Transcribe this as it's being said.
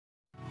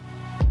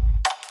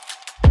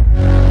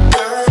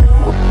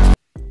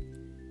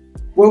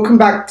Welcome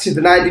back to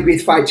the 9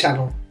 Degrees Fight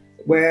channel.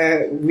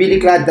 We're really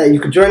glad that you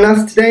could join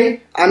us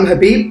today. I'm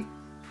Habib.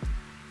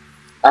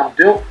 I'm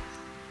Dill.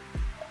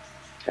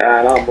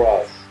 And I'm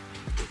Raz.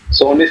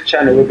 So on this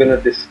channel we're going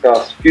to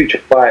discuss future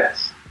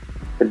fights,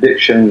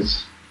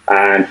 predictions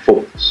and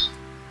thoughts.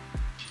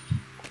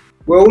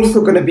 We're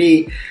also going to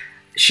be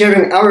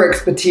sharing our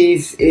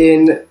expertise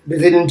in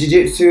Brazilian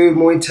Jiu-Jitsu,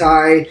 Muay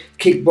Thai,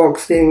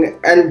 kickboxing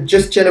and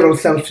just general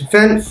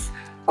self-defense,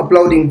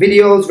 uploading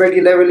videos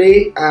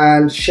regularly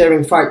and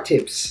sharing fight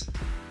tips.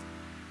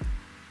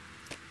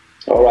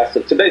 Alright,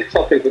 so today's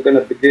topic we're going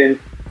to begin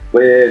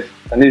with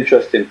an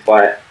interesting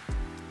fight.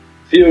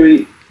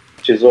 Fury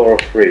Chisora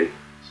 3.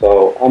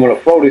 So I'm going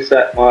to throw this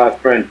at my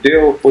friend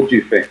Dill. What do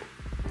you think?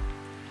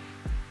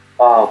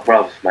 Oh,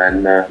 bruv,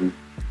 man.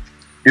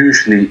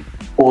 Usually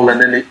all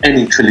and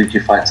any trilogy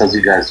fights, as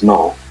you guys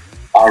know,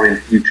 are in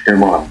huge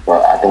demand,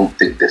 but I don't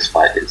think this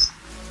fight is.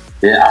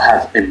 Yeah, I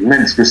have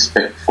immense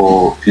respect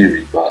for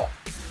Fury, but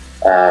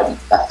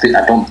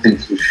I don't think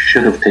he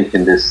should have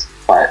taken this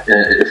fight.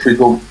 If we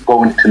go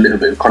into a little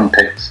bit of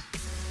context,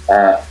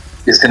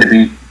 it's going to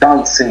be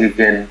dancing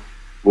again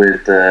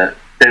with Derek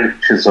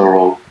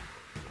Chisora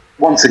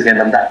once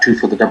again, and that too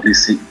for the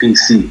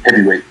WBC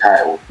Heavyweight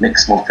title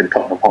next month in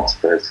Tottenham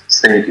Hotspur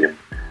Stadium.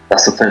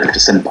 That's the 3rd of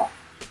December.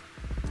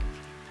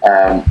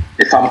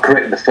 If I'm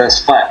correct, the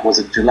first fight was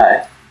in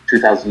July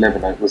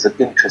 2011, and it was an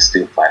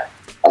interesting fight,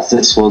 as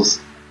this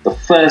was the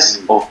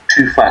first of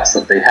 2 fights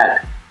that they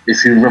had.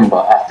 If you remember,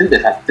 I think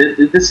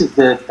this is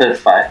the 3rd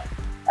fight,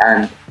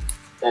 and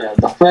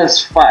the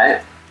first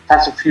fight,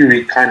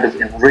 TysonFury kind of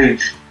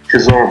enraged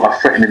Chisora by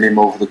threatening him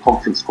over the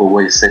conference call,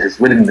 where he said his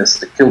willingness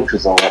to kill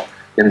Chisora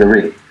in the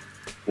ring.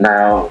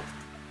 Now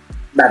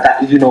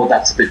that, you know,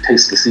 that's a bit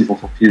tasteless even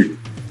for Fury.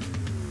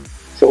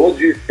 So what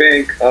do you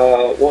think?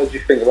 What do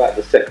you think about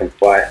the second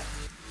fight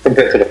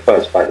compared to the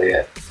first fight they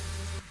had?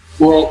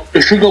 Well,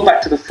 if we go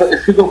back to the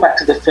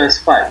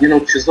first fight, you know,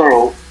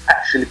 Chisora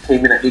actually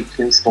came in at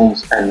 18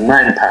 stones and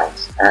 9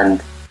 pounds,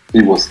 and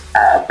he was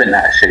a bit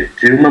out of shape.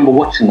 Do you remember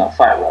watching that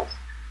fight, Ross?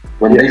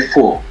 When they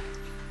fought,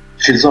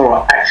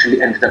 Chisora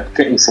actually ended up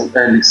getting some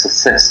early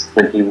success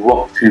when he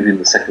rocked Fury in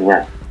the second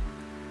round.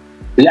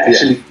 He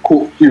actually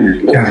caught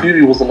Fury, but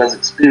Fury wasn't as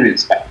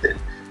experienced back then.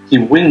 He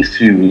winged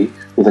Fury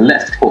with a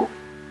left hook,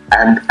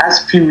 and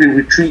as Fury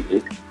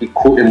retreated, he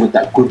caught him with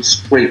that good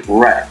straight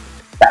right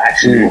that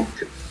actually rocked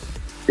him.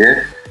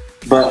 Yeah,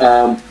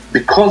 but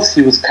because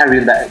he was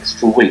carrying that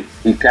extra weight,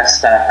 he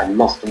gassed out and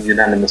lost on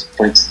unanimous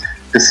points,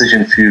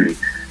 decision to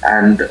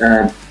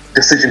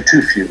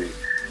Fury.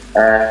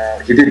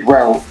 He did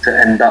well to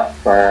end up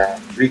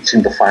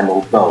reaching the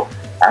final bell,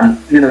 and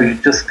you know, you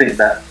just think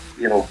that,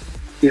 you know,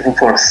 even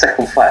for a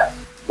second fight,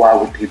 why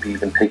would he be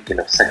even taking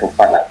a second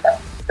fight like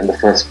that in the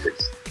first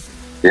place?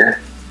 Yeah,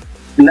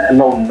 let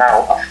alone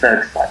now a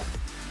 3rd fight,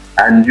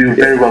 and you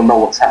very well know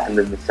what's happened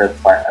in the 3rd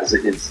fight as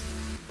it is.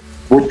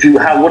 What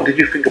did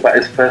you think about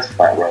his first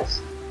fight,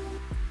 Rose?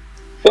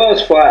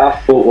 First fight I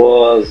thought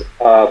was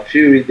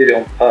Fury did it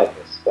on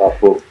purpose. I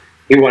thought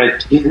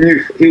he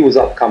knew he was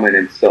upcoming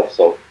himself,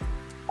 so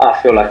I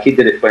feel like he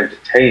did it for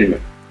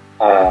entertainment,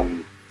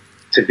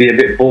 to be a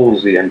bit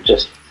ballsy and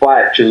just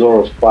fight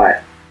Chisora's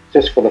fight,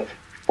 just for the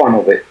fun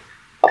of it.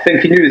 I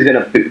think he knew he was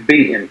going to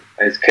beat him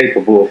and is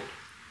capable of,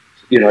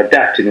 you know,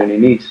 adapting when he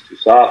needs to.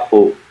 So I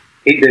thought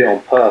he did it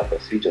on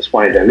purpose. He just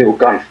wanted a little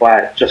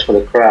gunfight just for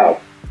the crowd.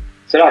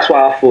 So that's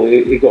why I thought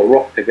he got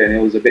rocked again.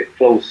 It was a bit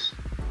close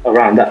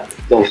around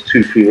those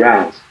 2-3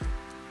 rounds.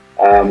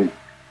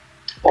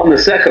 On the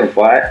second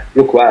fight,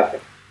 look what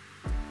happened.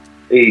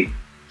 He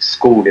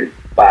schooled him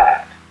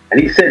bad. And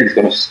he said he's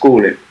going to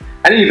school him.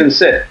 And he even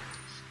said,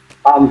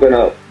 I'm going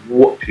to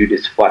whoop you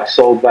this fight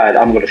so bad,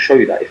 I'm going to show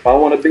you that if I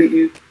want to beat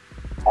you,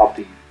 I'll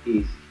beat you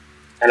easy.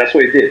 And that's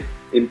what he did.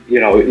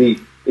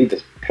 He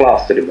just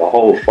plastered him the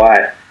whole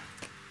fight.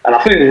 And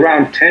I think it was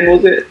round 10,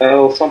 was it?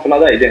 Or something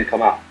like that. He didn't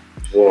come out.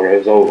 It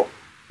was over.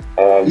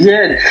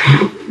 Yeah.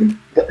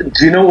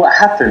 Do you know what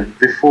happened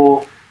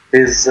before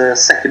his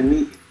second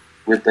meeting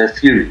with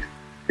Fury?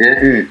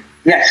 Yeah.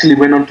 He actually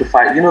went on to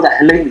fight, you know,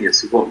 that Hellenius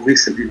who got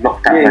recently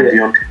knocked out by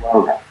Deontay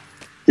Wilder.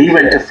 He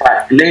went to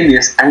fight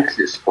Hellenius and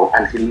Klitschko,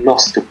 and he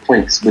lost to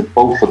points with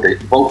both of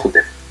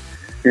them.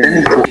 Then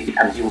he fought,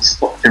 and he was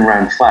stopped in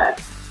round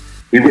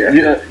 5.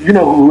 You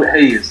know who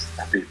Hay is,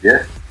 Habib,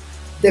 yeah?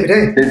 David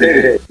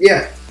Hay.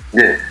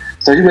 Yeah.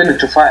 So he went in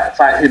to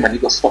fight him, and he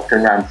got stopped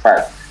in round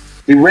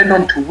 5. He went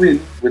on to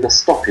win with a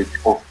stoppage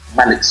of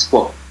Malik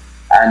Scott,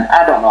 and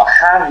I don't know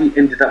how he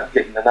ended up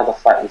getting another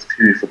fight with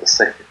Fury for the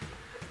second.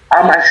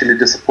 I'm actually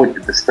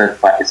disappointed this 3rd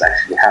fight is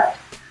actually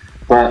happening.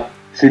 But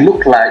he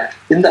looked like,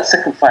 in that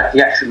second fight,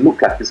 he actually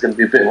looked like he's going to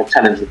be a bit of a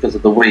challenge because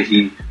of the way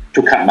he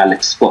took out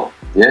Malik Scott,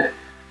 yeah?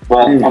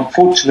 But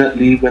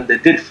unfortunately, when they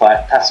did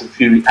fight,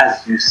 TysonFury,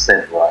 as you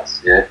said,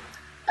 Raz, yeah?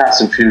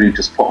 TysonFury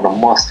just put on a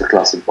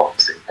masterclass in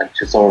boxing, and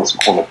Chisora's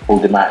corner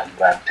pulled him out in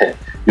round 10.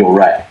 You're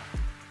right.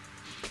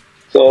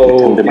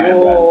 So,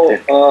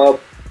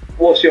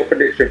 what's your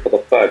prediction for the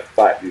 3rd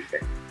fight, do you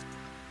think?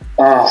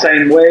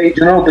 Same way.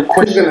 You know, the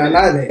question... He's going to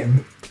annihilate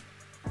him.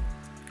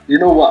 you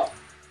know what?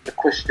 The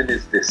question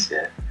is this,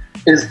 yeah.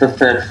 Is the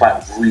third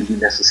fight really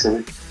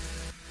necessary?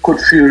 Could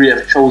Fury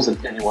have chosen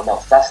anyone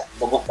else? That's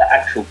what the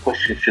actual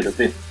question should have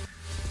been.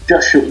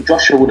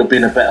 Joshua would have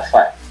been a better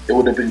fight. It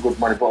would have been good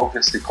money, but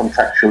obviously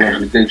contractual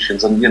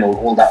obligations and, you know,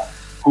 all that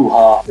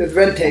hoo-ha. There's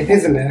red tape,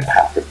 isn't there?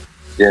 Happened.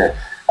 Yeah.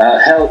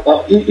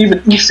 Even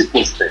Usyk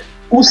was there.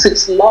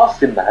 Usyk's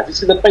laughing now. Have you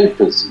seen the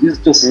papers? He's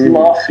just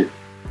laughing.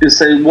 He's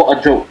saying, what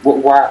a joke.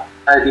 Why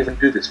I even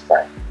do this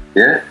fight?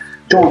 Yeah?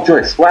 Joe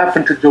Joyce. What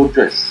happened to Joe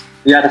Joyce?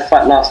 He had a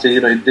fight last year,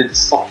 you know, he did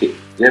socket.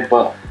 Yeah,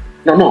 but...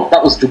 No,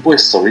 that was Du Bois,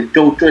 sorry.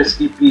 Joe Joyce,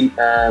 he beat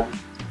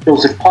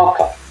Joseph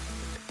Parker.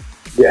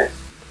 Yeah.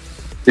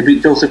 He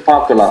beat Joseph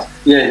Parker last.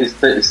 Yeah, he's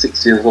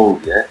 36 years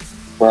old, yeah?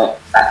 But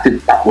I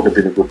think that would have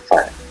been a good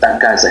fight. That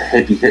guy's a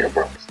heavy hitter,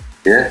 bro.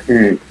 Yeah?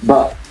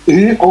 But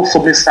he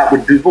also missed out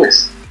with Du Bois.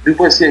 Du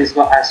Bois, yeah, he's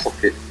got eye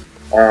socket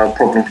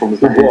problem from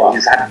his leg.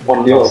 He's had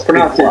one loss.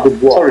 Pronounce it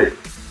Dubois. Sorry.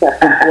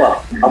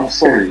 Dubois. I'm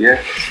sorry,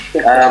 yeah?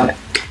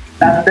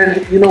 And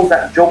then, you know,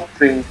 that joke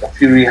thing that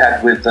Fury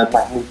had with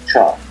Mahmoud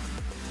Shah.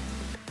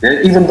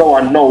 Yeah? Even though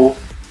I know,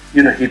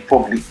 you know, he'd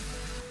probably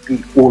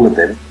beat all of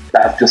them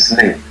that I've just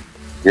named.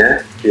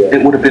 Yeah?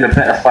 It would have been a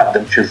better fight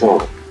than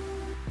Chisora.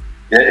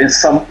 Yeah, and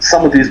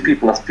some of these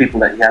people are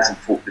people that he hasn't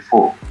fought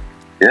before.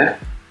 Yeah?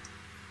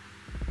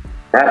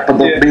 Right? But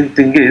the main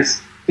thing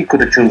is, he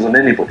could have chosen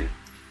anybody.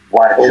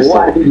 Why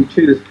did he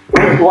choose?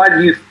 Why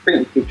do you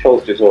think he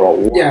chose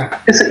Chisora?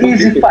 Yeah. It's an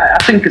easy fight.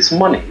 I think it's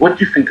money. What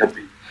do you think,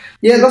 Habib?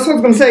 Yeah, that's what I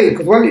was going to say.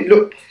 Because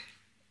look,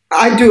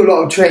 I do a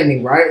lot of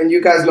training, right? And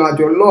you guys know I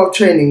do a lot of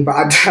training, but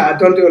I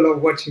don't do a lot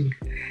of watching.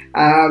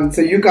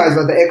 So you guys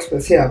are the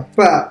experts here.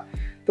 But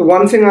the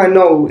one thing I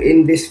know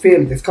in this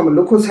field is, come on,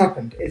 look what's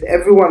happened, is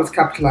everyone's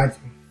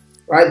capitalizing,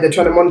 right? They're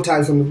trying to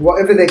monetize on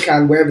whatever they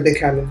can, wherever they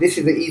can. And this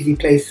is an easy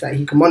place that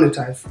he can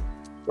monetize,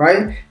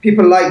 right?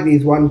 People like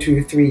these 1,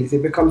 2, 3s.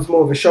 It becomes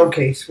more of a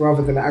showcase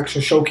rather than an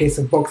actual showcase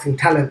of boxing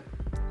talent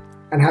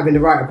and having the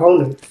right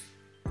opponents.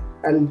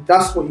 And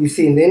that's what you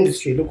see in the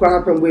industry. Look what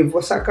happened with,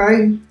 what's that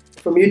guy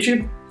from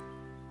YouTube?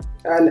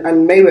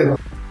 And Mayweather.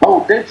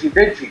 Oh, Deji.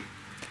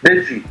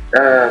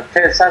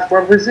 KSI's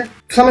brother, is it?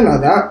 Something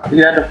like that.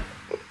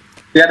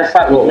 He had a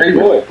fight with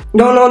Mayweather.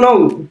 No.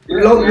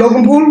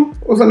 Logan Paul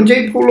or something,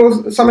 Jake Paul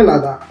or something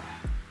like that.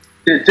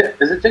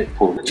 Is it Jake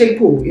Paul? Jake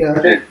Paul,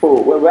 yeah. Jake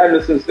Paul, with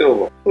Anderson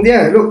Silva.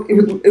 Yeah, look,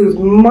 it was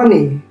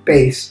money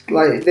based.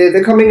 Like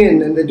they're coming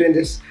in and they're doing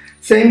this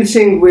same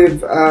thing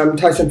with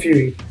Tyson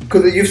Fury,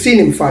 because you've seen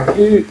him fight.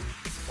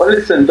 But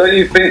listen, don't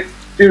you think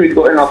Fury's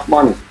got enough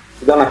money?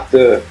 You don't have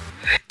to.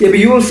 Yeah, but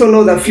you also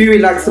know that Fury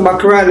likes to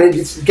muck around in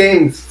his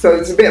games, so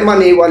it's a bit of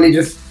money while he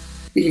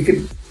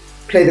could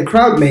play the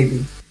crowd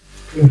maybe.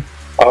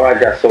 All right,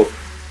 guys. So,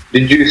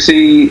 did you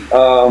see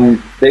the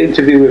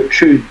interview with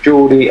True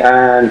Geordie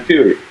and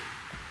Fury?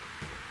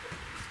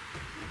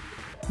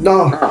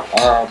 No.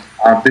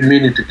 I've been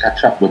meaning to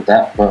catch up with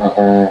that, but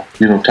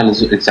you know, tell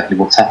us exactly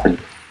what's happened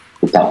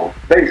with that one.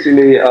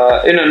 Basically,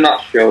 in a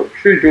nutshell,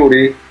 True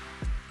Geordie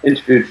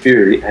interviewed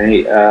Fury and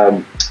he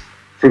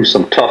threw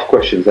some tough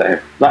questions at him.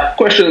 Like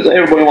questions that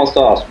everybody wants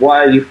to ask.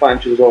 Why are you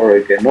fighting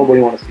Chisora again?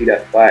 Nobody wants to see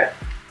that fight.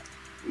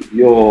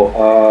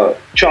 You're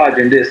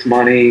charging this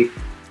money,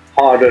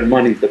 hard-earned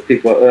money that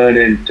people are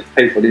earning to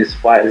pay for this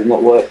fight is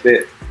not worth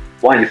it.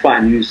 Why are you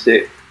fighting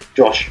Usyk,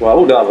 Joshua,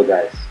 all the other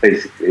guys,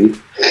 basically?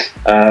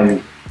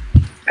 And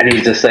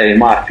he's just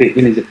saying,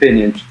 in his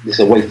opinion, this is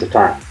a waste of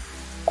time.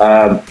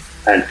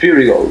 And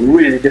Fury got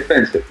really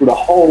defensive through the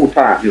whole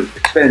time. He was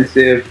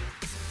defensive.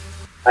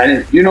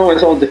 And you know,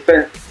 it's all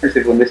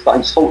defensive when they start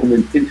insulting the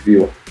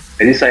interviewer.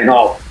 And he's saying,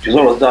 oh,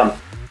 Chisora's done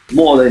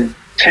more than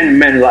 10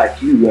 men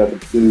like you ever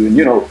do. And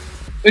you know,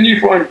 when you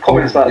throw in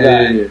comments like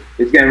that,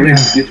 it's getting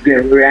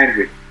really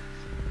angry.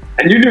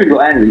 And you knew he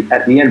got angry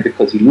at the end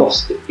because he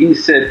lost it. He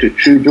said to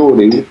True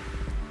Geordie,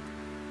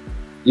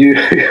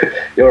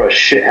 you're a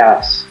shit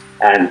house.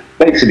 And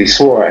basically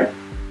swore at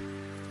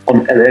him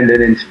at the end of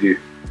the interview.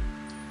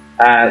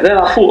 And then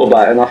I thought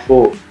about it and I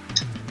thought,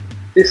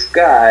 this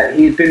guy,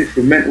 he'd been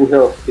through mental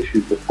health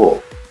issues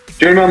before.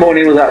 Do you remember when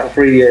he was out for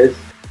 3 years?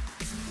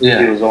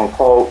 Yeah. He was on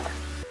coke,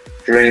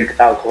 drink,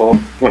 alcohol,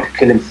 wanted to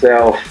kill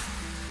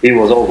himself. He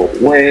was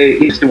overweight.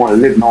 He just didn't want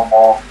to live no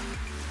more.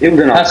 He was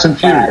in a Tyson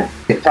Fury.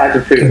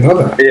 Tyson Fury.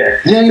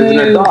 Yeah. He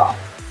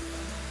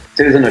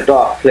was in a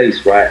dark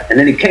place, right? And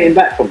then he came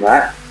back from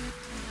that.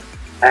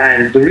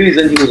 And the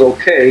reason he was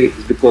okay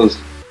is because,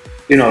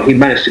 you know, he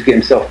managed to get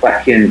himself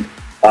back in,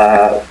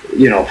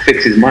 you know,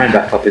 fix his mind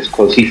back up, is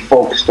because he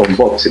focused on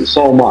boxing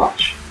so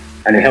much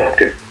and it helped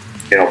him.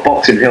 You know,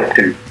 boxing helped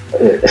him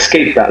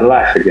escape that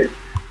life again.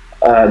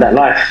 That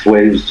life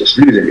where he was just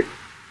losing it.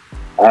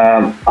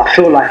 I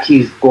feel like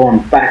he's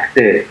gone back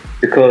there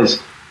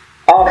because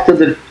after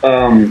the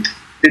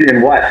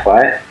Dillian White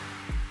fight,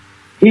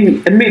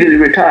 he immediately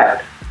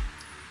retired.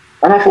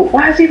 And I thought,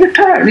 why is he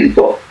retiring? He's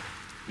got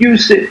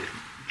Usyk,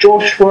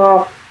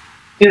 Joshua,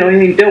 you know, he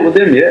ain't dealt with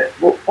them yet.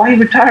 Well, why are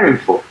you retiring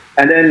for?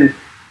 And then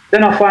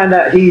I find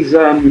out he's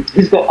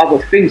got other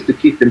things to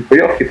keep him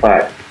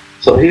preoccupied.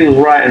 So he was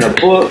writing a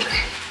book,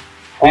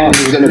 He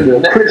was going to do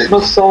a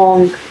Christmas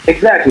song.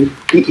 Exactly.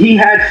 He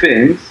had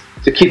things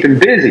to keep him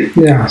busy.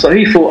 Yeah. So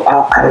he thought,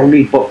 I don't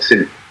need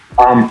boxing.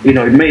 You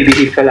know, maybe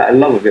he fell out of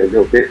love with it a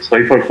little bit. So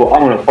he probably thought,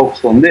 I'm going to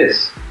focus on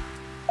this.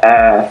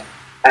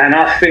 And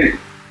I think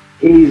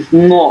he's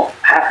not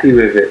happy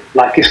with it.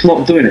 Like, it's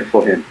not doing it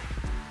for him.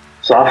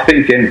 So I'm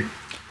thinking,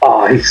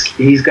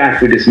 he's going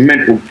through this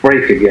mental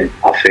break again,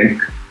 I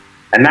think.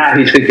 And now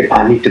he's thinking,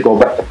 I need to go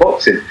back to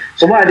boxing.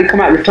 So why did he come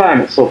out of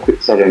retirement so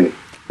quick suddenly?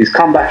 He's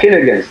come back in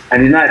again,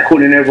 and he's now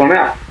calling everyone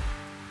out.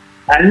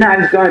 And now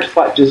he's going to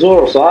fight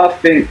Chisora. So I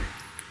think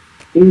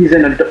he's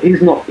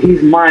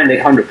mind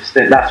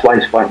 100%. That's why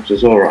he's fighting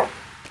Chisora.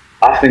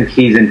 I think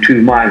he's in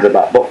two minds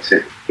about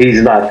boxing.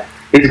 He's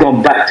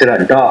gone back to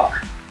that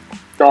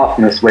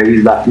darkness where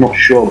he's like not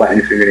sure about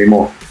anything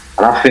anymore.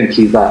 And I think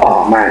he's like,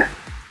 oh man,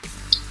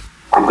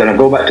 I'm gonna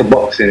go back to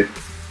boxing,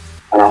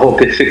 and I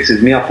hope it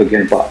fixes me up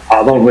again. But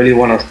I don't really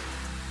want to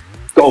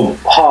go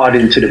hard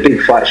into the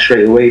big fight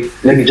straight away.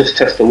 Let me just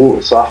test the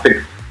water. So I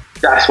think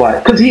that's why,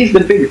 because he's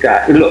the big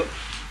guy. Look,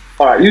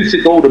 all right, you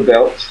took all the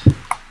belts,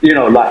 you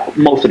know, like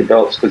most of the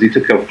belts, because he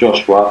took off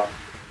Joshua.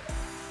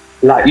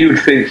 Like, you would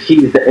think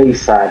he's the A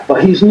side,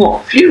 but he's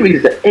not.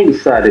 Fury's the A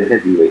side in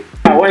heavyweight.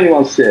 Now, when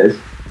anyone says,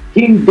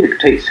 he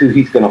dictates who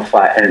he's going to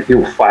fight, and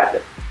he'll fight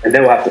them, and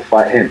they'll have to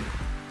fight him.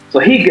 So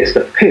he gets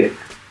to pick.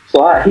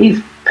 So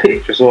he's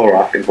picked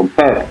Chisora, I think, on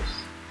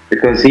purpose,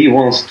 because he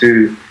wants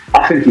to.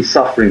 I think he's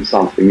suffering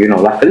something, you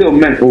know, like a little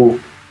mental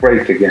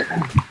break again.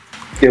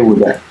 Deal with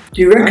that.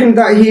 Do you reckon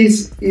that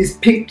he's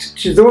picked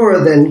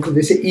Chisora then because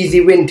it's an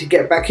easy win to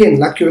get back in,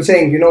 like you were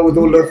saying, you know, with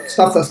all the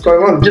stuff that's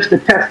going on? Just to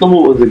test the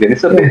waters again.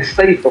 It's a bit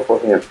safer for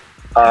him.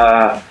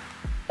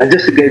 And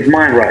just to get his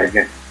mind right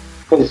again.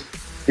 Because,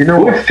 you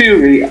know, with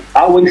Fury, I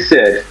always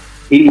said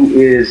he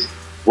is,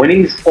 when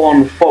he's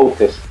on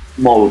focus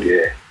mode,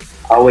 yeah,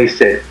 I always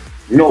said,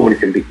 nobody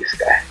can beat this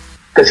guy.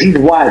 Because he's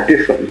wired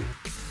differently.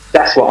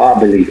 That's what I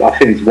believe. I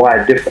think he's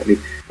wired differently.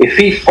 If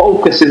he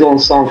focuses on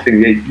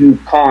something, you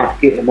can't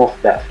get him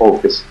off that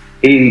focus.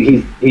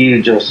 He's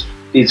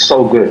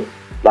so good.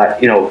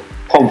 Like, you know,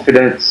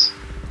 confidence,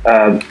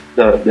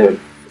 the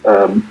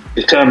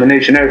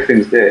determination,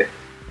 everything's there.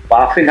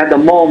 But I think at the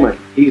moment,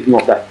 he's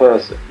not that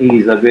person.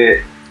 He's a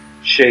bit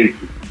shaky.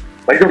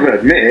 But he's not going to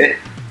admit it.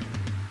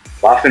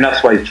 But I think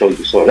that's why he chose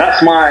you. So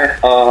that's my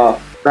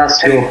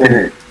take on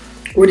it.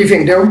 What do you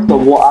think, Dill? So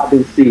what I've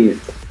been seeing.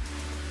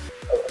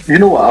 You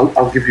know what?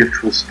 I'll give you a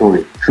true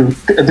story.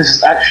 This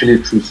is actually a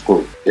true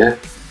story. Yeah.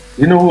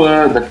 You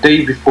know, the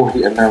day before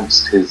he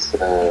announced his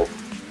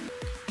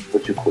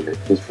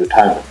his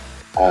retirement,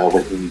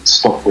 when he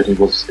stopped, when he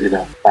was in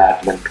a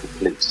bad mental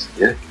place.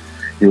 Yeah.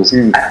 He was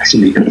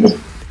actually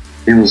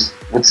he was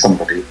with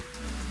somebody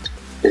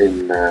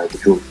in the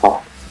George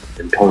Park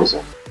in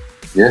Tourism.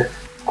 Yeah.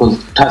 Because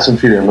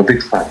TysonFury, I'm a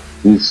big fan.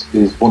 He's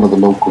one of the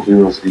local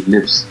heroes. He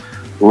lives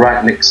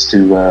right next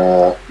to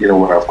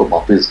where I've got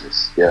my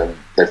business. Yeah.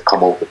 They've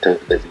come over to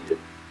live here.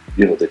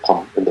 You know, they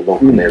come in the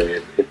local area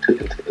into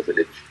the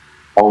village.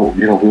 Oh,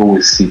 you know, we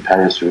always see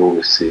Paris, we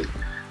always see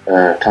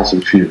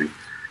TysonFury.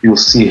 You'll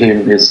see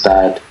him, his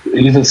dad. You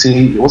even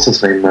see, what's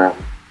his name? Not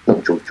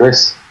George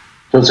Joyce,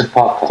 Joseph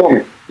Parker.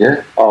 Tommy.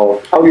 Yeah.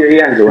 Oh yeah, he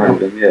hangs around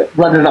him. Yeah.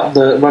 Running up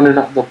the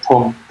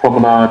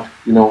promenade.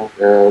 You know,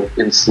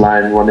 in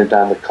Slime, running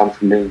down the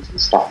country lanes and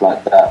stuff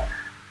like that.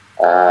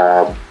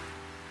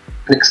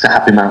 Next to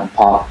Happy Mountain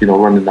Park, you know,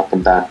 running up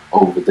and down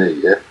over there,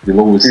 yeah?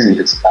 You'll always see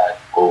his dad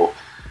or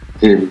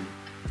him,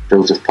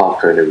 Joseph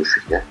Parker and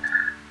everything, yeah?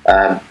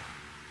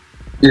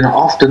 You know,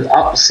 after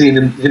seeing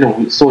him, you know,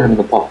 we saw him in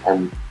the pub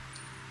and,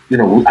 you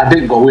know, I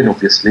didn't go in,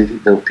 obviously.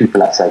 There were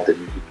people outside that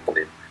knew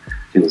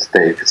he was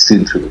there. You could see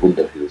him through the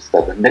window, he was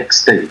there. The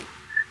next day,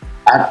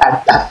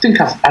 I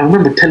think I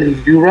remember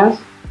telling you, Raz?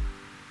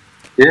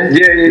 Yeah?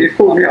 Yeah, you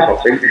called me up,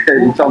 I think.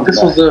 This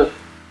was a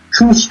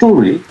true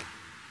story.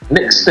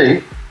 Next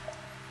day,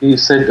 he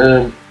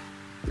said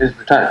he's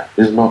retired.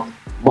 He's not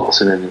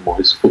boxing anymore.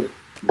 He's quit.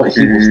 But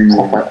he was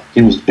proper.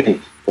 He was big.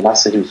 When I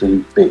say he was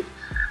really big.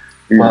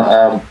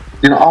 But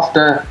you know,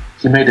 after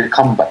he made a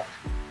comeback,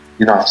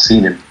 you know, I've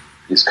seen him.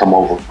 He's come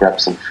over, grabbed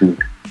some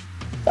food,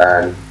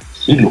 and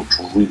he looked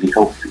really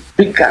healthy.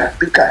 Big guy,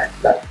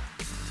 like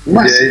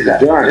massive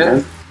guy.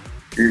 Yeah.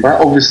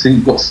 But obviously,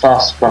 he got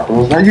starstruck and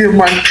was like, "Yeah,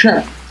 man,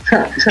 champ."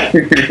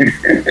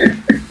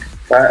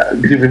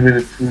 Giving me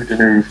the food and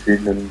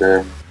everything, and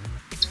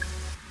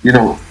you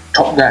know,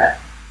 top guy,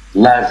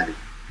 lively,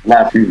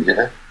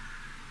 yeah.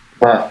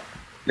 But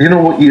you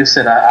know what you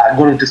said, I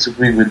got to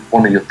disagree with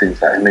one of your things,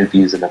 that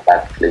maybe he's in a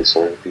bad place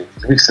or anything.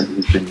 Recently,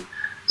 he's been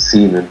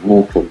seen in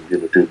Morecambe, you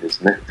know, doing his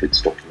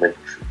Netflix documentary.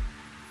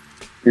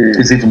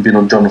 He's even been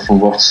on Jonathan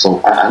Ross,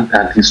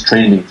 and he's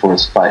training for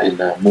his fight in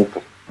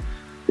Morecambe.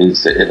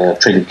 He's in a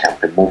training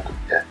camp in Morecambe,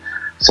 yeah.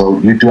 So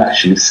you do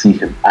actually see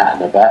him out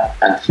and about,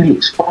 and he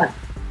looks fine.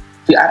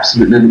 He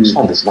absolutely looks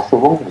fine. There's nothing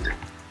wrong with him.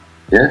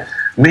 Yeah,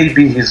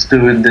 maybe he's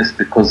doing this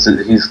because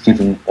he's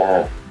giving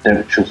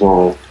Derek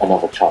Chisora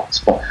another chance.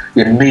 But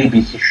yeah,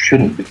 maybe he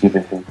shouldn't be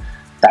giving him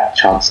that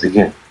chance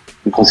again,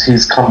 because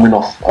he's coming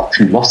off a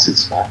few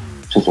losses, man.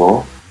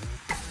 Chisora.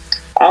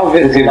 I don't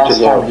think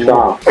Chisora a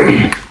chance.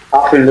 I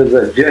think there's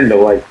an agenda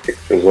why he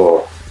picked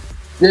Chisora.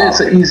 Yeah, it's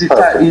an easy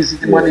fight,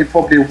 easy money,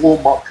 probably a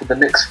warm up for the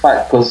next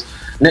fight, because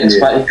next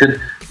fight it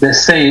could. They're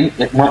saying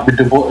it might be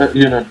Dubois.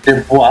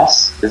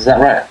 Is that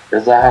right?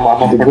 Is that how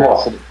I'm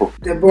pronouncing it?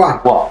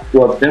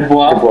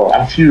 Dubois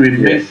and Fury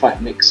may fight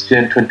next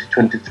year in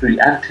 2023.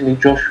 Anthony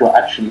Joshua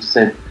actually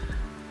said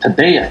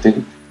today, I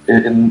think,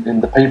 in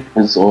the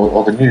papers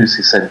or the news,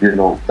 he said,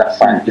 that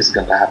fight is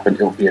going to happen.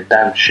 It'll be a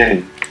damn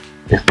shame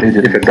if they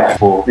didn't fight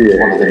for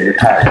one of them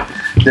retired.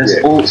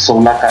 There's also,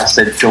 like I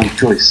said, Joe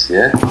Joyce,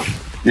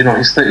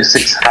 he's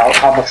 36.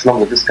 How much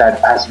longer? This guy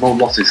has no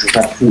losses. He's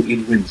had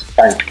 14 wins,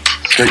 bang,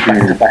 straight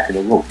back in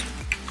a row.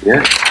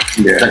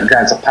 That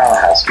guy's a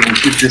powerhouse.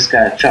 Give this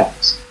guy a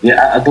chance.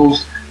 Out of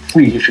those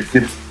three, he should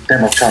give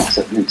them a chance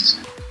at least.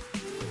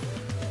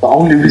 The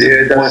only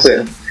reason this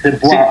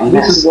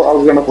is what I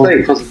was going to say,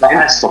 because of the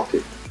eye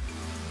socket.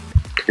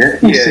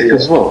 Usyk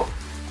as well.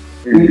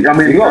 I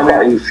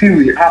mean,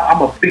 Fury.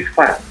 I'm a big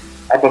fan.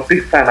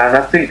 And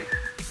I think.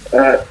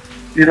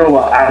 You know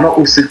what? I know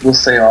Usyk will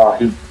say,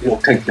 he'll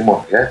take him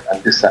on,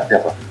 and this, that, the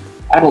other.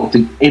 I don't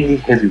think any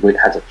heavyweight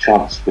has a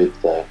chance with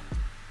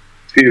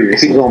Fury.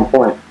 If he's on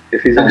point. The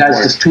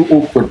guy's just too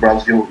awkward,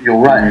 Braz. You're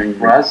right,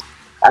 Braz.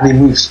 And he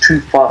moves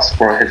too fast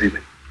for a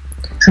heavyweight.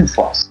 Too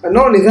fast. And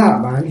not only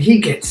that, man, he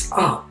gets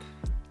up.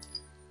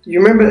 You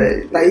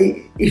remember,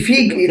 if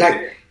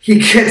he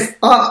gets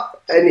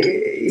up and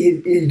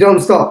he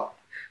don't stop.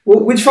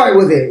 Which fight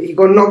was it? He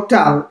got knocked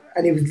out.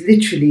 And he was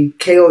literally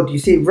KO'd. You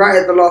see, right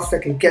at the last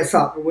second, gets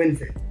up and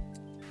wins it.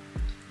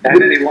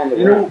 And then he won the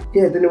round.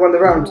 Then he won the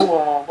round.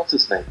 What's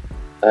his name?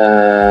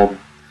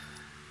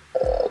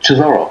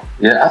 Chisora.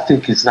 I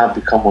think he's now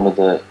become one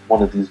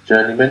of these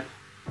journeymen.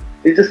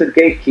 He's just a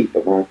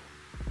gatekeeper, man.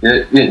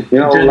 You've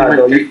got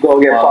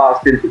to get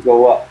past him to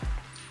go up.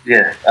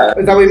 Is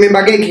that what you mean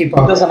by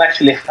gatekeeper? He doesn't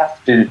actually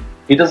have to.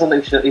 He doesn't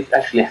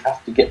actually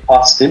have to get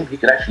past him. He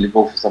could actually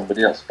go for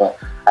somebody else. But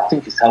I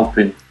think he's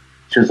helping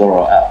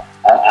Chisora out.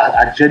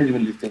 I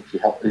genuinely think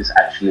he's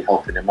actually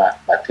helping him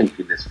out by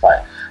taking this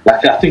fight.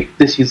 I think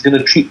he's going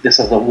to treat this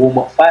as a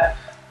warm-up fight,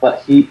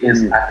 but he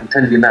is. I can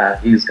tell you now,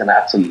 he's going to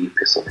absolutely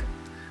piss on him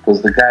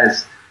because the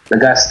guy's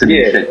still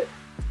in shape.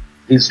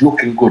 He's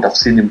looking good. I've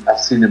seen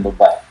him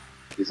about.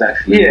 He's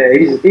actually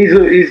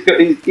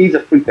he's a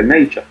freak of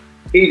nature.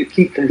 He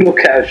can look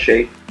at his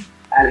shape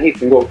and he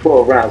can go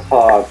 12 rounds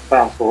hard,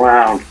 bounce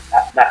around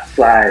at that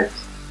size.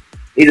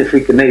 He's a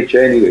freak of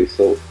nature anyway,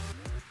 so.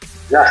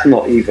 That's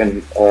not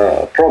even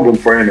a problem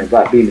for him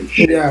about being in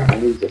shape.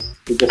 And he's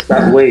just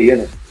that way,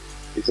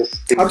 It's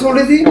just. How tall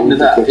is he?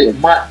 It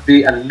might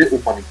be a little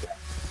money gap.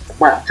 It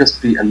might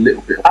just be a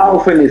little bit. I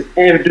don't think it's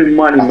every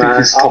money, man.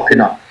 He's topping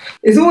up.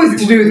 It's always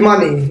to do with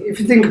money. If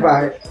you think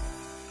about it,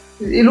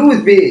 it'll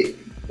always be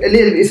a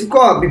little. It's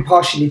got to be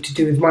partially to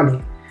do with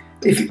money.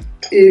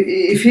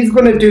 If he's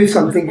gonna do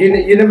something,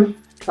 you never,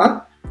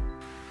 huh?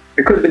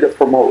 It could be the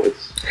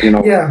promoters,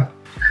 Yeah,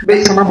 but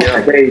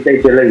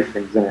they delay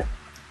things, innit?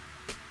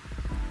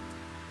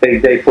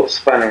 They put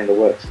spanner in the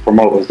works.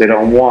 Promoters, they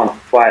don't want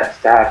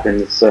fights to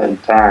happen at certain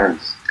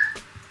times.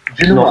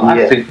 Do you know what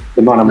I think?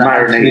 The amount of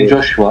Anthony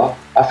Joshua.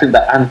 I think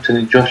that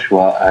Anthony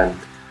Joshua and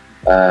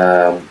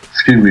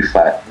Fury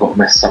fight got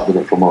messed up with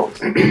the promoters.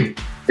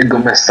 It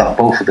got messed up,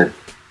 both of them.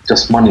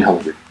 Just money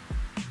hungry.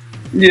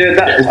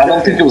 I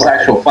don't think it was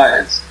actual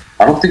fighters.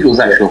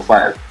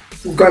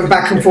 Going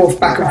back and forth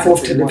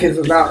till the kids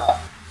are out.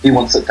 He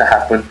wants it to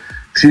happen.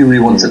 Fury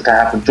wants it to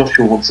happen.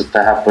 Joshua wants it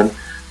to happen.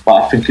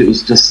 But I think it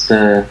was just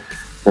the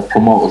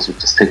promoters were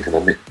just taking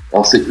a mick.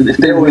 Else, if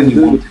they really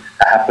wanted it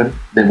to happen,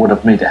 they would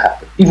have made it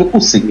happen. Even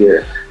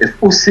Usyk, if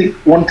Usyk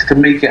wanted to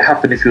make it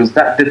happen, if he was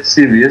that dead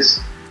serious,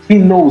 he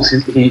knows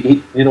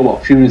he you know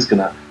what, Fury's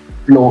gonna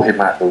blow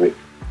him out the ring.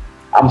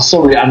 I'm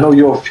sorry, I know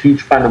you're a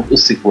huge fan of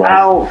Usyk, right?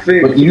 I don't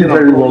think, but you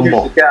very well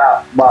know.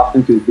 But I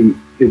think he'll be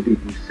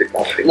Usyk.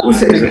 I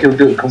think he'll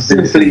do it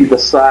completely. Simply the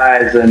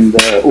size and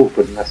the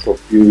openness of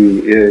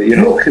Fury.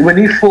 Look, when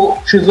he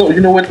fought Chisora,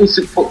 when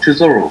Usyk fought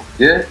Chisora,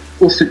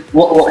 Usyk,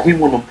 what he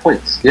won on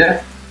points,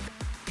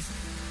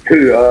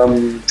 Who?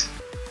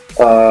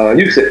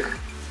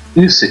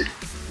 Usyk.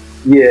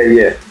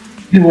 Yeah.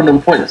 He won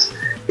on points.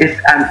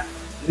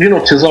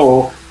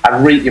 Chisora, I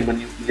rate him when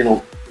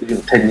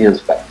 10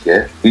 years back,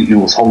 he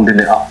was holding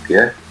it up,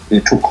 he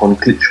took on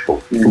Klitschko,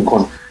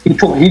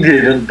 he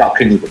didn't duck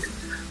anybody,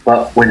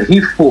 but when he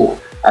fought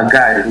a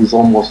guy who's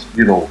almost,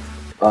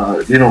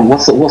 what's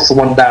the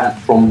one down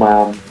from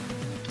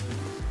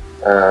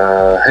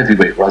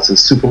heavyweight, right?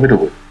 It's super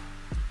middleweight,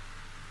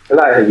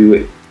 light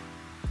heavyweight,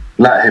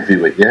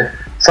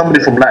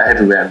 somebody from light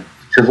heavyweight, and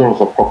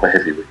Chisora's a proper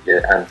heavyweight,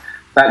 and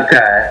that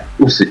guy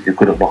Usyk, you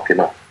couldn't knock him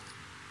out.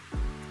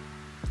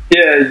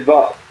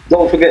 But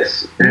don't forget,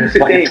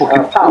 but he took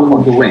him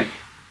all the way.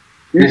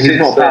 He's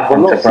not that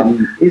puncher, but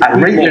I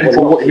rate him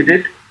for what he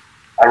did.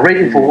 I rate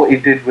him for what he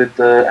did with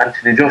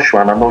Anthony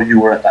Joshua, and I know you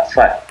were at that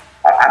fight.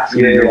 I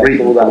absolutely rate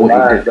him for what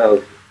he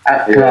did.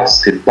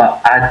 Outclassed him,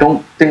 but I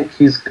don't think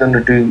he's going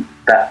to do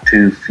that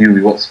to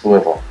Fury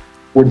whatsoever.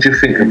 What do you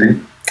think of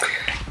him?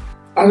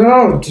 I don't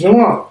know. Do you know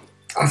what?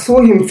 I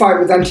saw him fight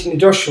with Anthony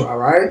Joshua,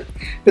 right?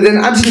 But then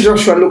Anthony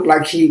Joshua looked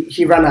like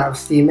he ran out of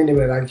steam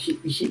anyway. Like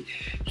he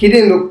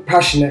didn't look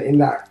passionate in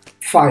that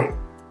fight.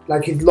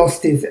 Like he'd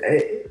lost his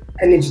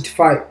energy to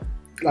fight.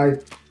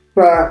 Like,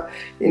 but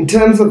in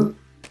terms of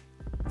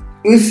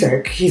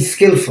Usyk, he's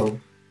skillful.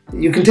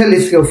 You can tell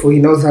he's skillful. He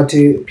knows how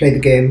to play the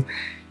game.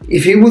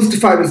 If he was to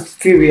fight with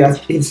Fury,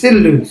 he'd still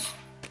lose.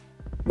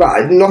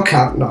 But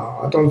knockout, no,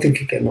 I don't think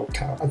he'd get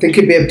knocked out. I think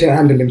he'd be able to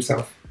handle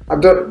himself. I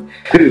don't.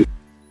 Who?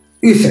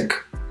 Usyk.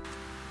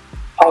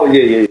 Oh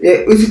yeah.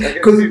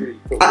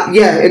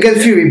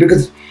 Against Fury,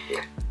 because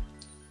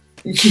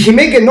he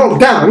may get knocked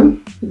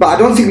down, but I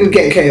don't think he'll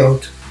get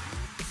KO'd.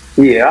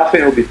 Yeah, I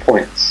think it'll be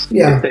points.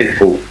 Yeah. If they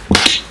fall.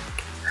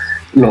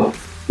 No.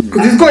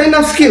 Because he's got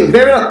enough skill.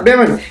 Bear in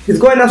mind, he's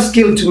got enough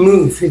skill to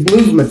move. His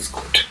movement's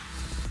good.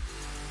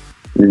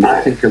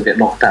 I think he'll get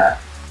knocked out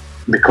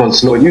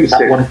because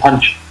that one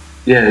punch.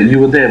 Yeah, you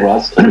were there,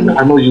 Raz. I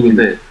know you were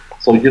there.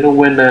 So you know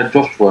when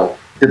Joshua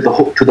did the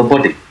hook to the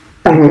body,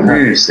 that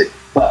Usyk.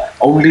 But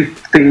only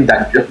thing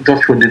that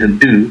Joshua didn't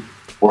do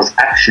was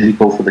actually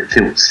go for the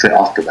kill straight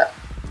after that.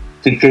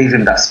 He gave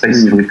him that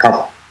space to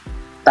recover.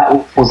 That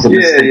was the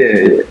mistake.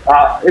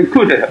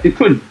 It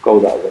could go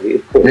that way.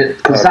 It could.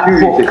 Because that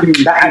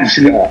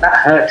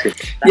hurt him.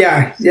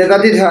 Yeah,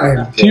 that did hurt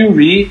him.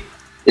 Fury,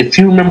 if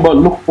you remember,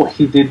 look what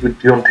he did with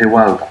Deontay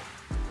Wilder.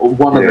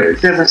 One of the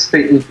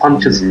devastating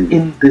punches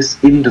in this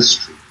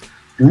industry.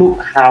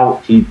 Look how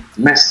he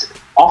messed it.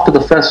 After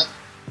the first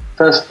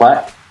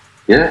fight,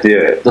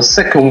 the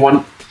second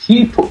one,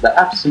 he took the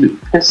absolute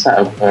piss out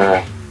of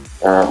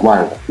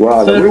Wilder.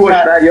 Wow, we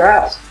watched that at your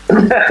house. we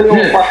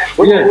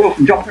were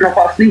jumping off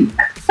our feet.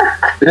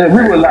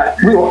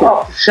 we were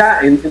up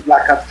shouting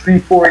like at 3,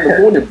 4 in the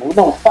morning. But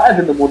no, 5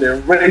 in the morning,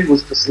 and Ray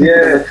was just sleeping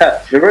on the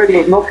couch. The Ray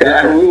was knocking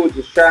out, and we were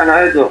just shouting our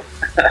heads off.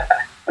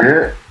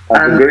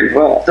 And a great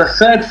fight. The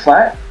third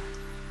fight,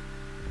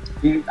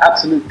 he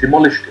absolutely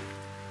demolished him.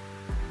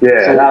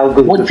 Yeah, so that was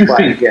good. What do you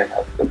think?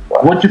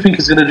 What do you think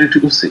he's going to do to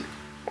Usyk?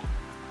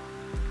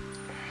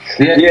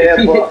 But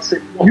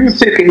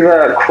Usyk is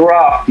a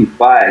crafty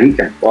fighter. He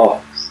can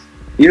box.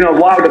 You know,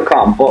 Wilder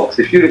can't box.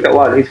 If you look at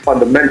Wilder, his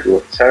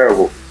fundamentals are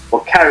terrible.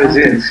 What carries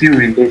in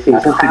Fury is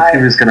his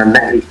Fury's going to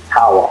let his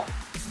power.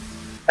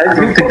 I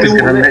don't think he's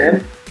going to let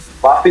him.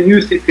 But I think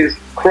Usyk is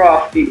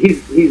crafty.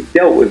 He's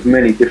dealt with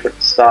many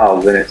different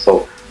styles in it.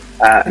 So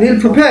he'll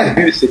prepare.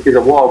 Usyk is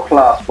a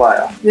world-class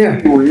fighter. Yeah.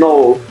 He will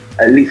know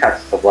at least how to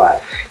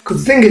survive.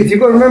 Because the thing is, you've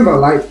got to remember,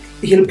 like,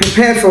 he'll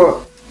prepare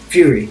for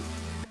Fury.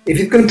 If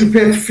he's going to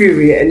prepare for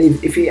Fury,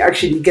 and if he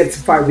actually gets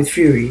a fight with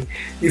Fury,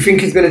 you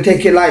think he's going to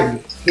take it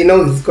lightly. He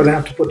knows he's going to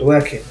have to put the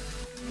work in,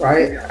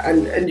 right?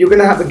 And you're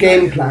going to have a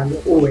game plan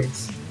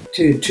always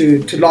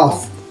to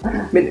last.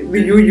 I mean,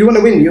 you want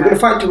to win. You're going to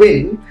fight to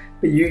win,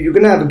 but you're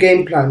going to have a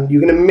game plan.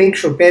 You're going to make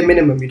sure, bare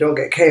minimum, you don't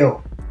get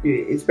KO,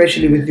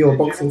 especially with your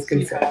boxing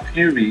skill set.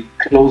 Fury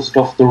closed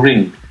off the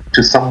ring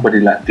to somebody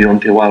like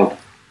Deontay Wilder.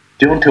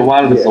 Deontay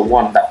Wilder is the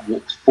one that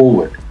walks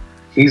forward.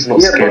 He's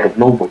not scared of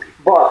nobody.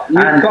 But you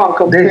can't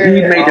compare.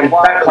 He made him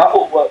back up.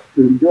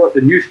 The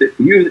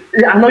Usyk.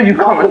 I know you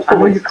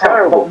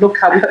can't. But look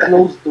how he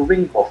closed the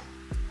ring off.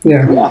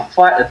 Yeah. A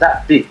fighter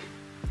that big.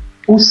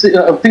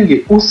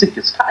 Usyk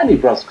is tiny,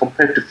 bros,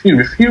 compared to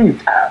Fury. Fury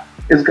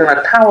is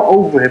gonna tower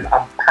over him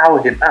and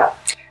power him out.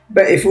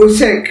 But if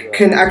Usyk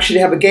can actually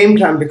have a game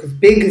plan, because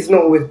big is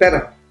not always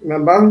better.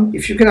 Remember,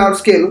 if you can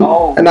outskill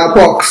and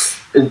outbox.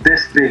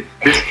 This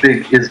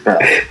big is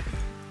better.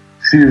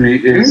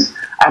 Fury is.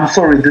 I'm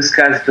sorry, this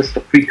guy's just a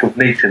freak of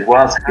nature.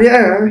 I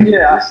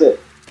said.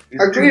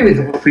 I agree with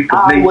you. A freak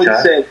of nature. I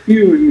would say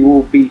Fury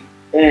will beat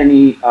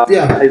any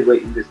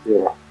heavyweight in this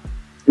era.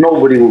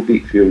 Nobody will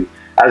beat Fury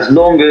as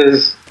long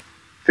as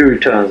Fury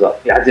turns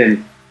up. As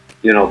in,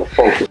 the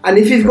focus. And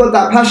if he's got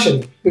that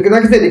passion, because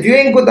like I said, if you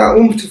ain't got that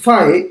oomph to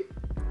fight,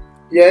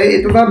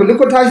 it doesn't happen. Look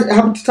what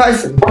happened to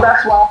Tyson. Well,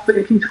 that's why I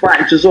think he's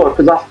fighting Chisora,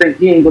 because I think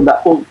he ain't got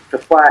that oomph to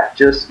fight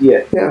just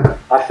yet. Yeah.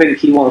 I think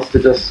he wants to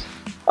just.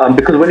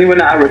 Because when he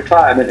went out of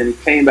retirement and he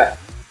came back,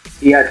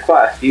 he had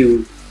quite a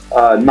few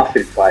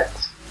nothing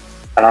fights.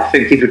 And I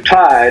think he's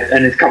retired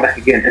and he's come back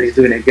again and he's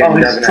doing it again. Oh,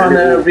 he's trying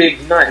to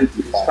reignite.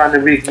 He's trying to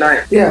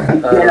reignite.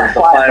 The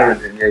fire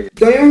in him.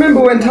 Don't you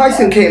remember when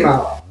Tyson came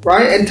out,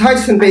 right? And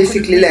Tyson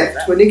basically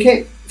left. When he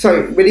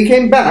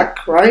came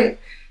back, right?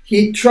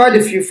 He tried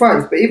a few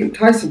fights, but even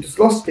Tyson just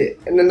lost it.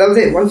 And then that was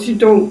it. Once you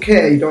don't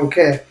care, you don't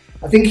care.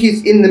 I think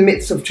he's in the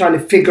midst of trying to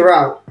figure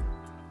out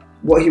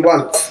what he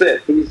wants.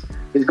 That's it.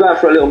 He's going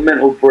for a little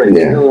mental break.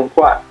 Yeah.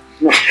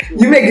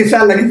 You make it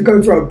sound like he's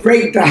going for a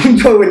breakdown,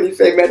 though, when you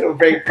say mental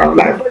breakdown.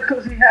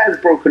 Because he has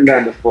broken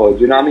down before,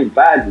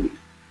 badly.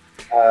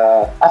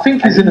 I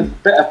think he's in a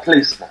better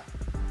place now.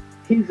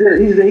 He's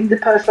a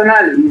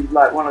personality. He's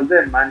like one of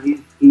them, man.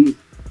 He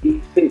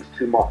thinks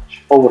too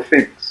much,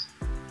 overthinks,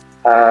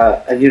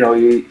 and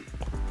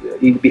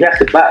he has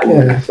to battle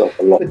with himself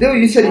a lot. But Dill,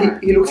 you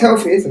said he looks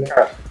healthy, isn't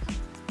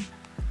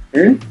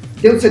it?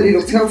 Dill said he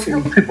looks healthy.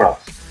 Bro.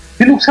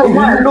 He looks healthy.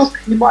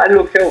 He might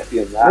look healthy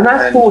in that. When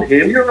I saw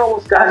him, you don't know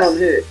what's going on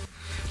here.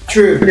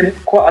 True. I've seen him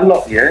quite a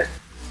lot, yeah.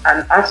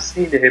 And I've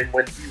seen him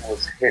when he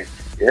was him,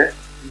 yeah.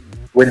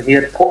 When he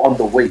had put on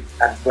the weight,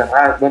 and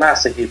when I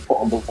say he put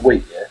on the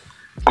weight, yeah,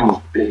 he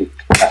was big.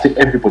 I think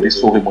everybody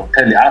saw him on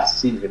telly. I've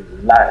seen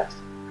him live,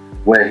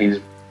 where he was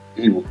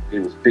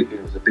big. He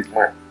was a big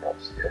man,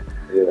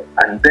 yeah.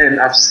 And then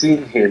I've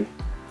seen him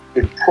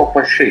in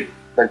proper shape.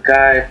 The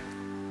guy,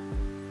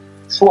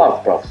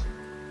 suave, bro.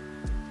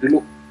 He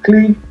look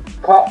clean,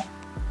 cut,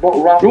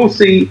 not rough. We'll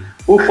see.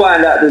 We'll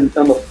find out on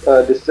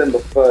December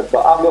 3rd.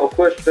 But I've got a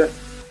question.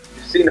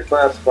 You've seen the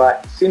first fight.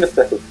 You've seen the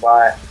second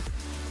fight.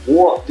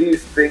 What do you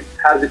think?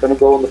 How's it going to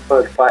go on the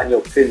third fight, in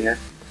your opinion?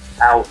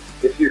 Now,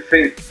 if you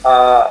think,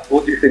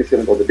 what do you think is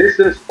going to go the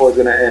distance, or is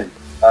it going to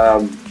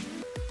end?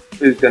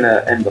 Who's going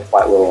to end the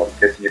fight? Well, I'm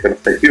guessing you're going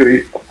to say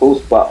Fury, of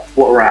course. But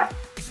what round?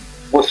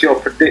 What's your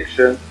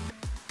prediction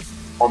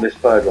on this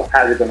third one?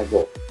 How's it going to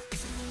go?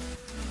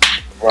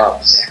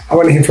 Rounds. I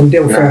want to hear from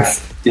Dill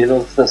first. You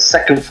know, the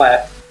second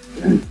fight,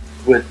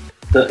 with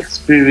the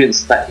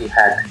experience that he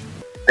had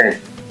then,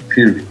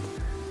 Fury,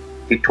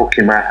 he took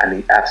him out and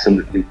he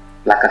absolutely,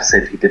 like I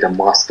said, he did a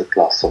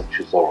masterclass on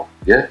Chisora,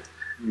 yeah?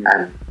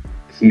 And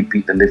he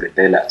beat the living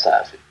daylights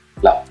out of him,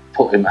 like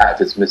put him out of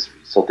his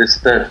misery. So this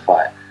third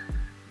fight,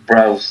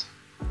 bros,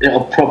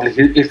 it'll probably,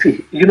 if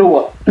he, you know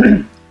what,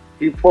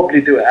 he'd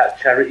probably do it at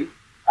charity.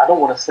 I don't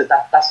want to say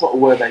that, that's not a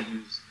word I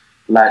use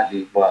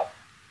lightly, but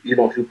you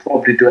know, he'll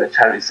probably do it at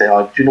charity, say,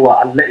 oh, do you know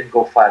what, I'll let him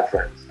go 5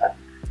 rounds. And,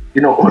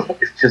 you know,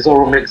 if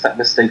Chisora makes that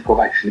mistake of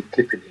actually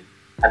clipping him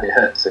and it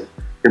hurts him,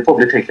 he'll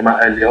probably take him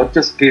out earlier or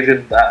just give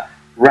him that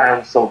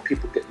round so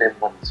people get their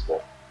money's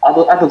worth.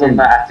 Other than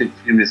that, I think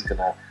Fury's going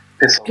to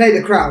piss off. Play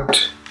the crowd.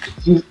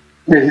 He's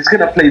going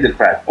to play the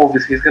crowd.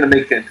 Obviously, he's going to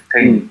make it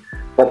entertaining.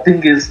 But the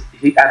thing is,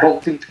 I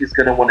don't think he's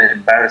going to want to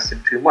embarrass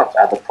him too much.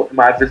 Either put him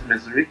out of his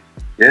misery,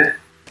 yeah?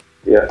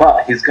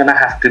 But he's going to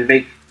have to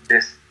make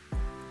this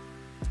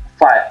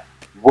fight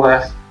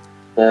worth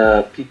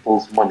the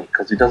people's money,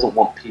 because he doesn't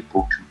want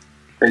people to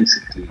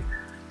basically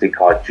think,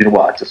 oh, do you know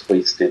what, I just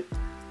wasted,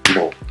 you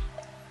know,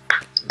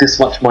 this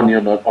much money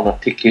on a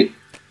ticket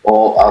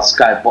or a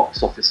Sky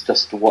box office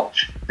just to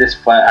watch this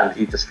fight, and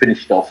he just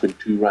finished it off in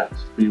 2 rounds,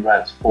 3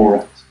 rounds, 4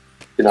 rounds.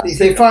 You know, You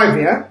say 5,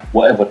 yeah?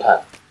 whatever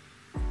time.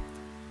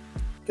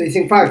 So you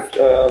think 5?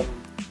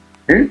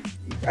 Hmm?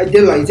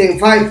 Dill, you saying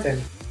 5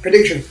 then?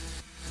 Prediction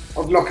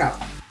of knockout.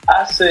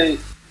 I say,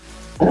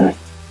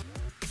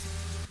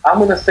 I'm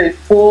going to say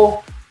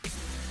 4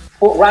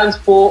 rounds,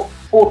 4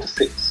 to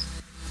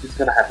 6. He's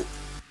going to have it.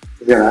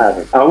 He's going to have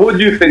it. What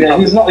do you think? Yeah,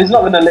 he's not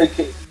going to make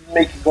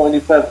it go any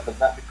further than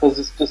that, because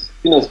it's just,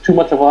 you know, it's too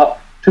much of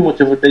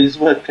a day's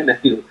work, and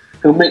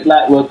he'll make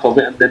light work of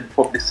it and then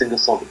probably sing a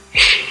song.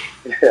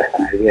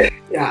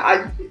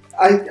 Yeah,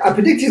 I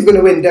predict he's going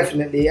to win,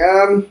 definitely.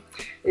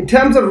 In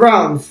terms of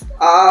rounds,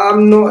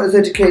 I'm not as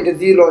educated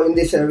as you lot in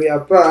this area,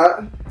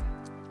 but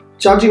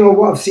judging on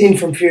what I've seen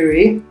from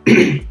Fury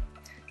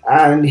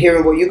and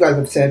hearing what you guys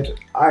have said,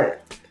 I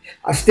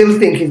still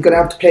think he's going to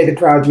have to play the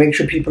crowd, make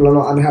sure people are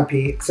not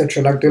unhappy,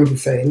 etc., like Dill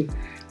was saying.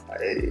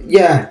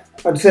 Yeah,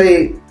 I'd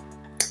say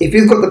if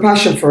he's got the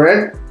passion for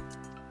it,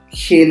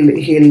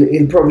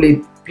 he'll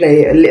probably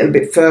play a little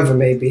bit further,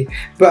 maybe.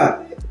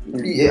 But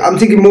I'm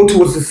thinking more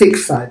towards the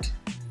 6 side,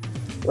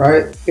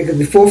 right? Because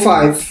the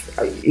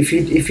 4-5,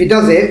 if he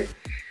does it,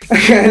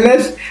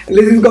 unless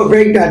he's got a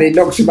breakdown, he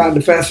knocks him out in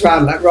the first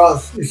round, like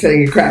Raz is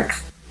saying, he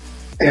cracks.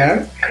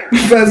 Yeah,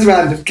 first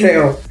round of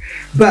KO.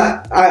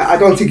 But I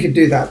don't think he'd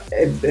do that.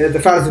 The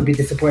fans would be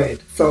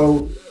disappointed.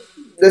 So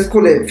let's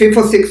call it 5th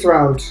or 6th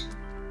round,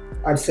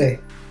 I'd say.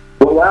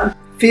 What round?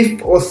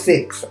 5th or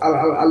 6th.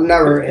 I'll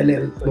narrow it a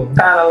little more.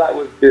 Kind of like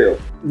with Dill.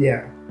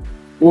 Yeah.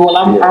 Well,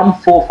 I'm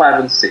 4, 5,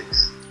 and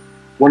 6.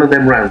 One of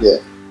them rounds. Yeah.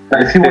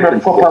 But if you want a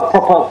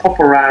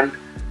proper round,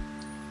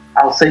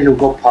 I'll say he'll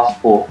go past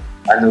 4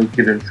 and they'll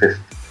give him 5th.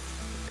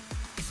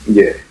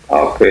 Yeah.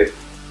 Okay.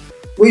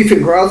 What do you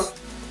think, Raz?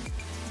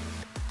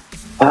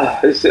 I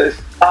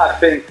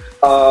think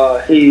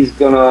he's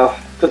gonna,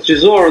 because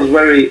Chisora is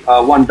very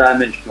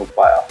one-dimensional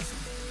fighter.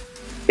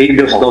 He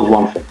just does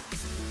one thing.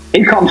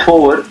 He comes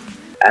forward,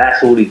 and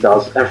that's all he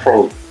does, and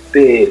throws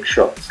big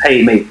shots,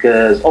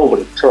 haymakers, over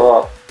the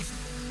top.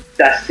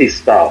 That's his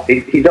style.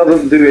 He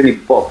doesn't do any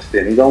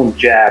boxing. He don't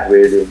jab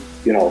really,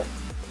 you know.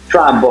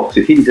 Try and box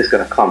it. He's just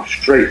gonna come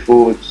straight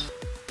forwards.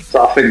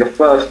 So I think the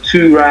first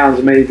 2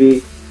 rounds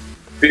maybe,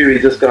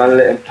 Fury's just gonna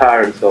let him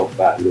tire himself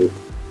out a little.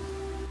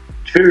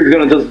 Fury's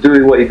gonna just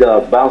do what he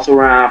does, bounce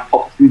around,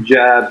 pop a few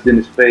jabs in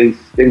his face,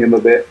 sting him a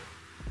bit.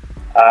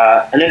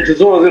 And then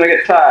Chisora's gonna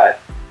get tired.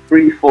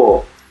 3,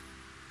 4.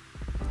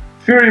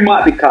 Fury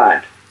might be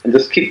kind and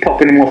just keep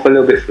popping him off a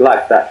little bit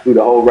like that through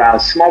the whole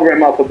round, smother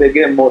him up a bit,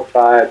 get him more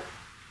tired.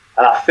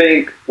 And I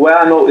think where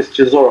I noticed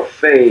Chisora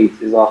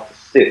fades is after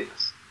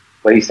 6,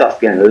 where he starts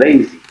getting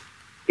lazy.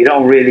 He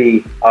don't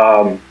really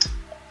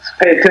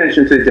pay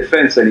attention to the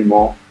defense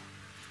anymore.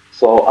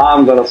 So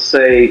I'm gonna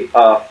say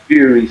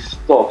Fury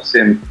stops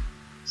him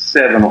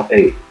 7 or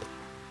 8.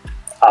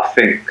 I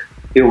think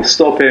it will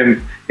stop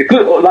him. It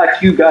could,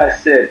 like you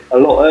guys said a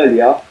lot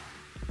earlier,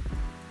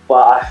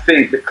 but I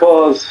think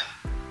because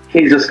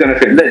he's just going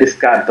to let this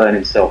guy burn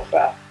himself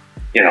out.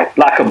 You know,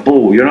 like a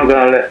bull. You're not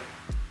going to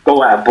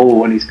go at a bull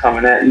when he's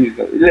coming at you.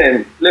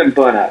 Let him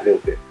burn out a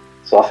little bit.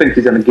 So I think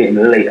he's going to get him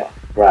later.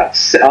 Right.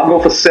 I'll go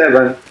for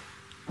 7,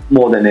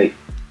 more than 8,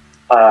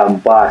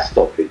 by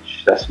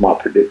stoppage. That's my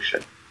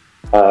prediction.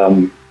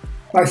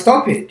 By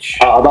stoppage?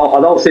 I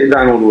don't sit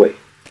down all the way.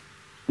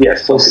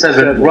 Yes. So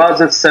 7. Rather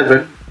than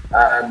 7,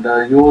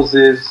 and yours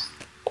is.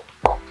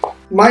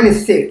 Mine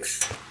is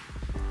 6.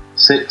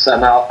 6,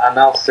 and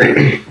I'll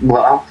say,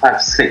 well, I'll have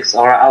 6.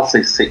 All right, I'll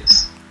say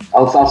 6.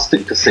 I'll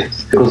stick to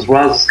 6 because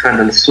Raz kind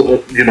of sort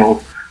of, you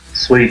know,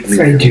 swayed me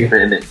a bit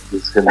in it.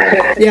 He's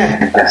gonna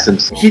bless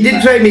himself. He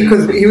did sway me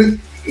because he was.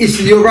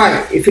 You're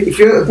right. If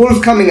your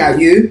bull's coming at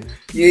you,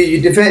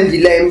 you defend.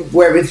 You let him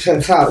wear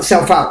himself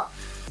out.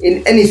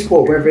 In any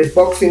sport, whether it's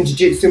boxing,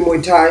 jiu-jitsu,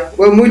 Muay Thai.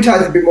 Well, Muay Thai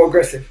is a bit more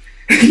aggressive.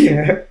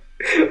 Yeah,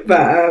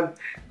 but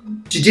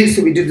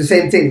jiu-jitsu, we do the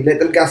same thing. Let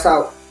them gas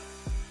out.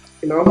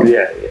 You know.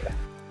 Yeah.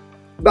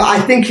 But I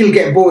think he'll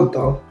get bored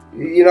though.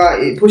 You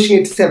know,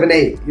 pushing it to 7,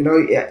 8. You know,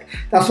 yeah.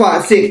 That's why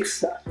at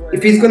 6,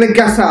 if he's gonna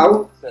gas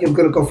out, he's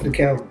gonna go for the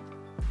KO.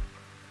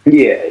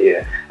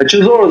 Yeah. But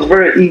Chisora is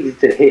very easy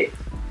to hit.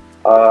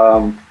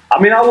 I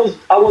mean, I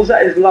was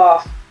at his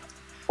last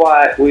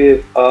fight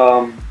with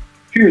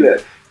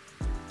Pulev.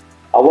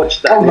 I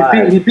watched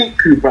that. He beat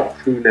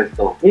Pulev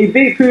though. He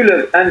beat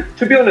Pulev, and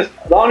to be honest,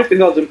 the only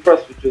thing I was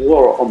impressed with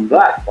Chisora on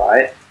that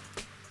fight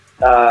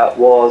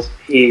was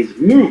his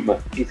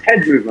movement, his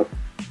head movement.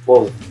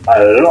 Was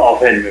a lot of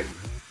head movement.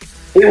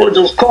 He was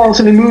just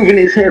constantly moving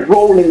his head,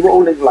 rolling,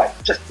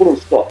 like just wouldn't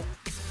stop.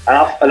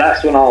 And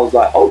that's when I was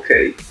like,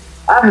 okay,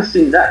 I haven't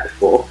seen that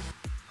before.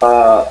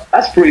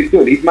 That's pretty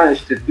good. He's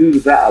managed to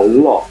do that a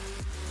lot.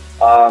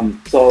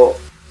 So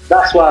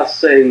that's why I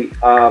say,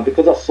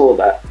 because I saw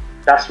that,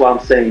 that's why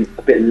I'm saying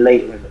a bit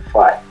later in the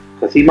fight.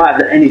 Because he might have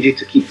the energy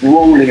to keep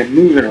rolling and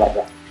moving like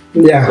that.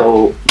 Yeah.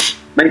 So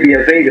maybe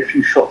evade a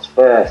few shots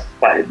first.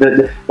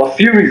 But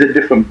Fury's a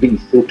different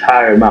beast. He'll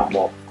tire him out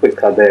more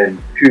quicker than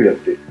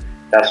Pulev did.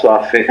 That's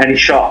what I think. And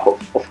he's sharp,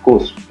 of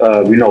course.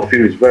 We know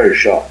Fury's very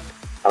sharp.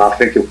 And I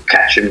think he'll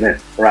catch him then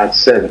around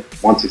 7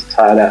 once he's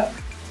tired out.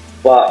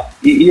 But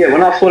yeah,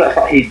 when I saw that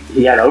fight,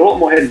 he had a lot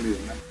more head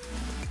movement.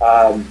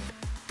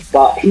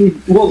 But he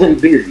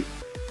wasn't busy.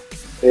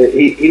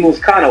 He was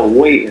kind of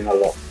waiting a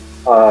lot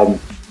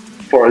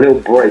for a little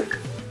break.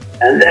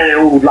 And then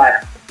it was like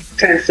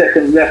 10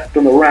 seconds left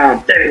on the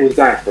round, then he was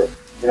going for it.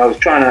 You know, he was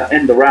trying to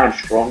end the round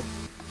strong,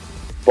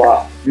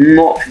 but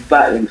not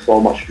battling so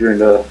much during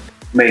the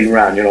main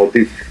round. You know,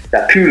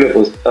 that Pulev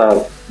was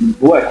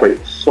work rate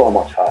was so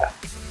much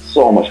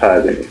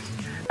higher than his.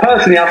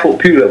 Personally, I thought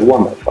Pulev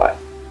won that fight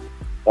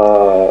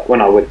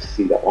when I went to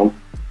see that one,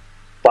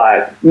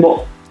 by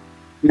not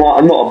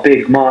a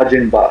big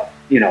margin, but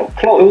you know,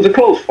 it was a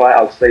close fight,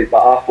 I would say.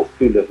 But I thought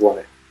Pulev won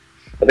it.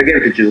 But they gave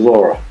it to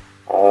Chisora.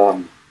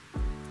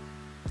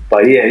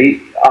 But yeah,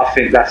 I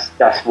think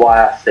that's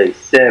why I say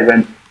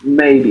 7,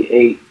 maybe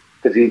 8,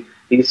 because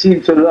he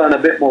seemed to learn a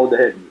bit more of the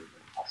head movement.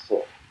 I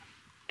saw.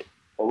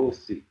 But we'll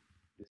see.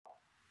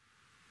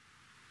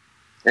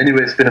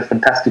 Anyway, it's been a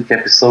fantastic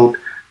episode.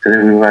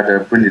 Today we've had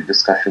a brilliant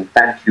discussion.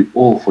 Thank you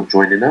all for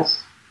joining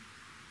us.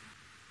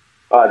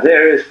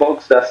 There it is,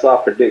 folks. That's our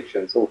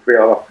predictions. All 3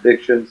 of our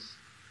predictions.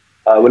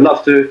 We'd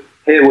love to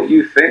hear what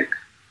you think.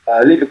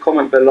 Leave a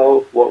comment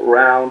below what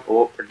round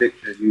or what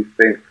predictions you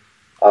think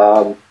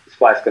this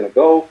fight's going to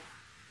go.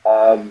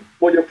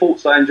 What your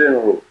thoughts are in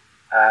general.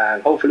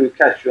 And hopefully we'll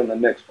catch you on the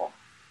next one.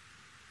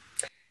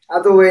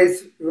 As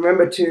always,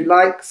 remember to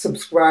like,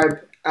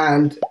 subscribe,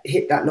 and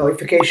hit that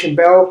notification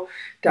bell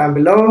down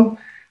below.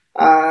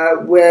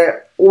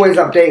 We're always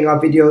updating our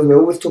videos. We're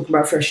always talking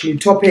about fresh new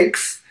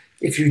topics.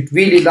 If you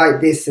really like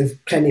this, there's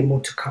plenty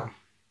more to come.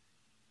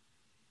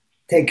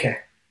 Take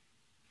care.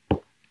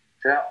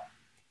 Ciao.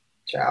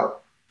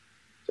 Ciao.